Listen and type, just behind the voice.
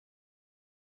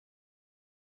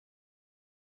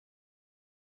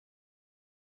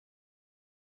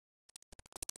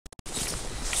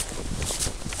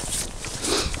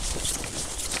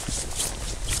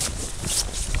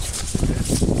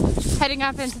heading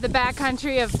up into the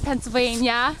backcountry of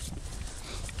Pennsylvania.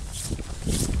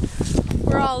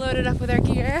 We're all loaded up with our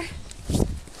gear. The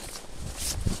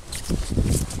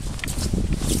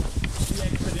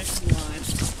expedition line.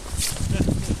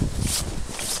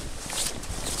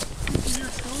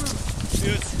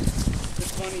 Dude,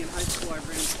 it's funny, in high school I ran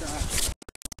track.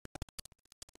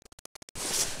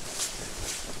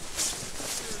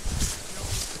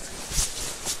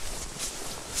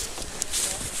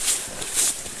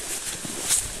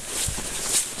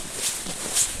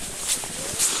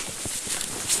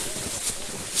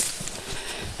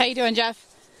 How you doing, Jeff?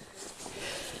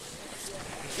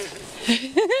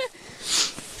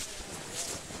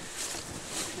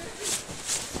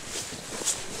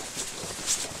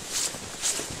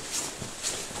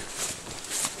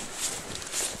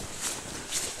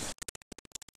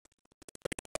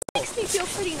 Makes me feel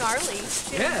pretty gnarly.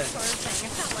 Yeah. Sort of thing. I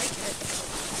kind of like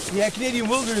it. Yeah, Canadian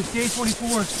Wilderness, day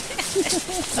 24.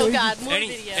 Oh God, more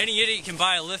video. Any idiot can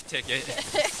buy a lift ticket.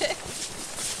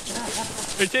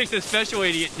 It takes a special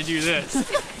idiot to do this.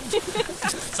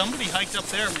 Somebody hiked up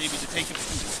there maybe to take it.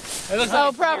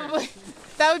 Oh, probably.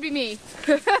 That would be me.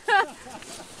 And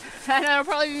that'll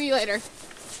probably be me later.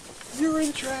 You're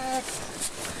in track.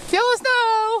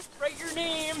 Yellowstone! Write your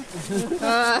name.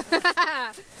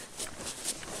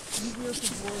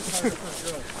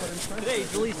 Today,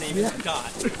 Julie's name is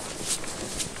Scott.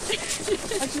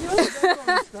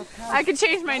 I could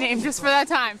change my name just for that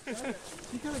time.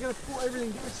 You kind of got to pull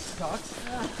everything down. It sucks.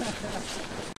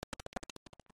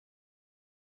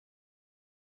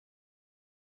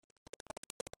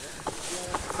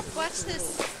 Watch this.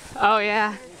 Oh,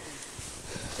 yeah.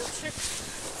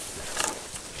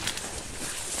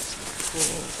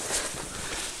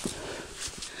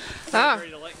 I'm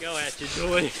ready to let go at you,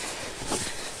 Julie.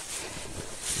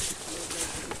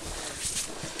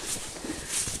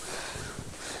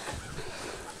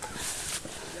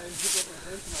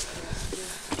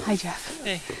 Hi, Jeff.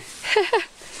 Hey.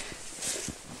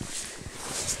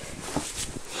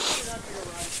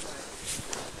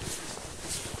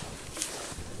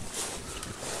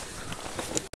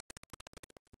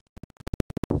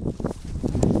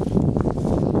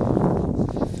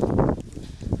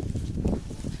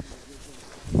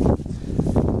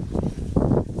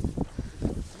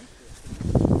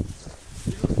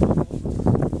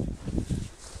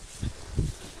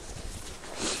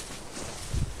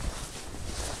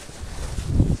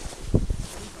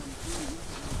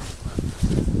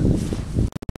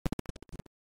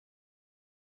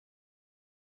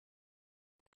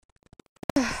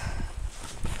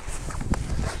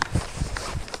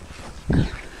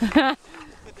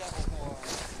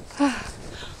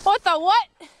 What the what?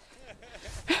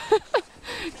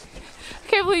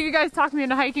 Can't believe you guys talked me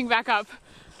into hiking back up.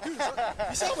 Dude, you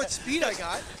saw how much speed I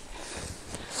got?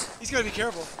 He's got to be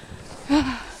careful.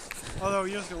 Although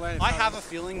you're just going to land. I have a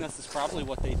feeling this is probably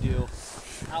what they do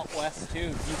out west too.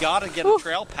 You got to get a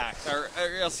trail pack, or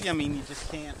else, I mean, you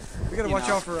just can't. We got to watch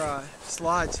out for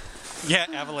slides. Yeah,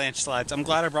 avalanche slides. I'm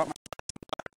glad I brought my.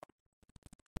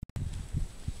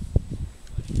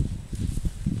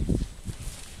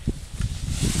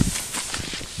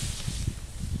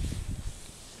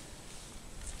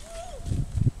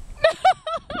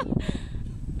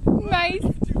 Nice.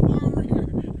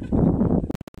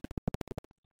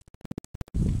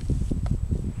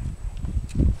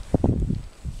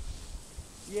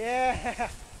 Yeah.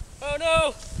 Oh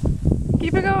no!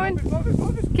 Keep it going.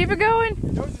 Keep it going.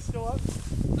 Your nose is still up.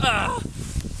 Ah.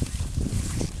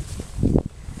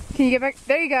 Can you get back?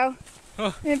 There you go.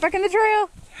 Oh. Get back in the trail.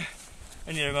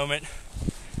 I need a moment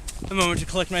to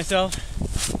collect myself.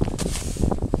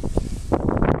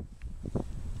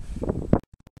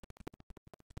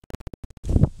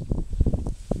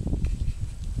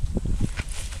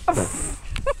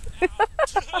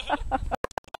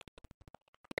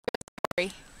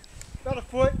 About a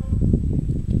foot.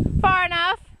 Far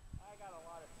enough. I got a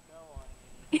lot of snow on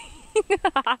me.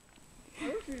 I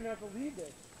don't even have to leave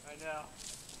this. I know.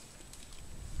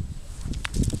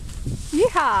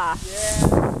 Yeehaw. Yeah.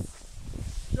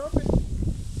 Jump it.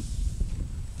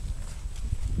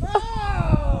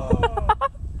 Oh!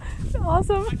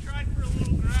 Awesome. I tried for a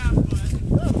little grab, but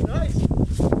That was nice.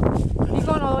 You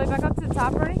going all the way back up to the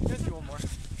top already? Let's do one more.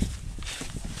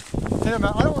 Hey,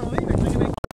 man, I don't want to leave it. I can make...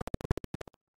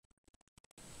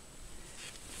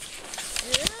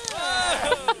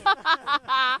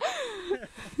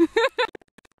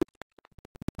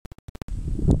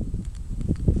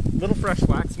 Little fresh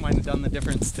wax might have done the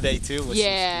difference today too.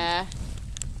 Yeah.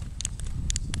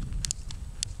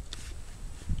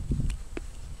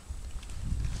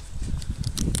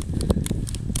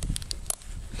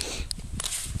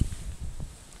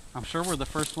 I'm sure we're the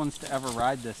first ones to ever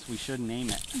ride this. We should name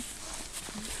it.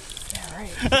 Yeah, right.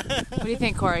 What do you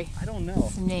think, Corey? I don't know.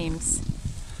 Some names.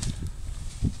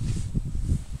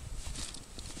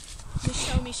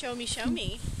 Show me, show me, show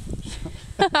me.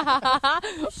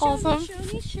 Awesome. Show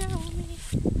me, show me.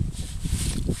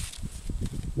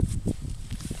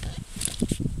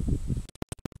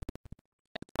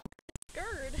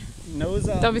 Scared. Nose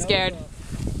up. Don't be scared.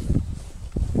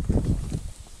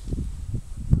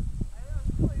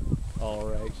 All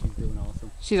right, she's doing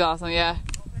awesome. She's awesome, yeah.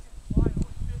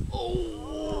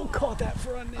 Oh, caught that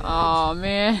front edge. Oh,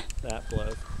 man. That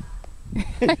blows.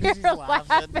 She's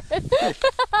laughing.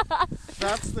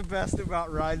 That's the best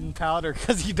about riding powder,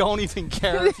 because you don't even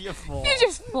care if you fall. You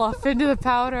just fluff into the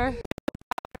powder.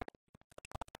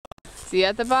 See you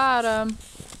at the bottom.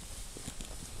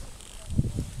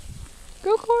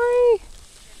 Go, Corey.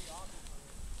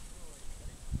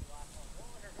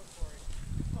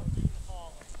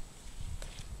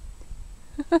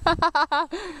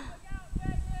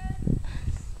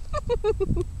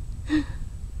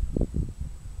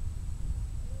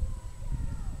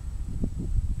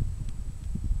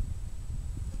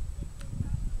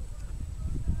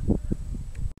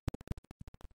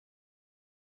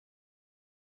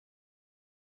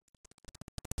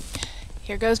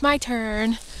 Here goes my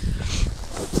turn.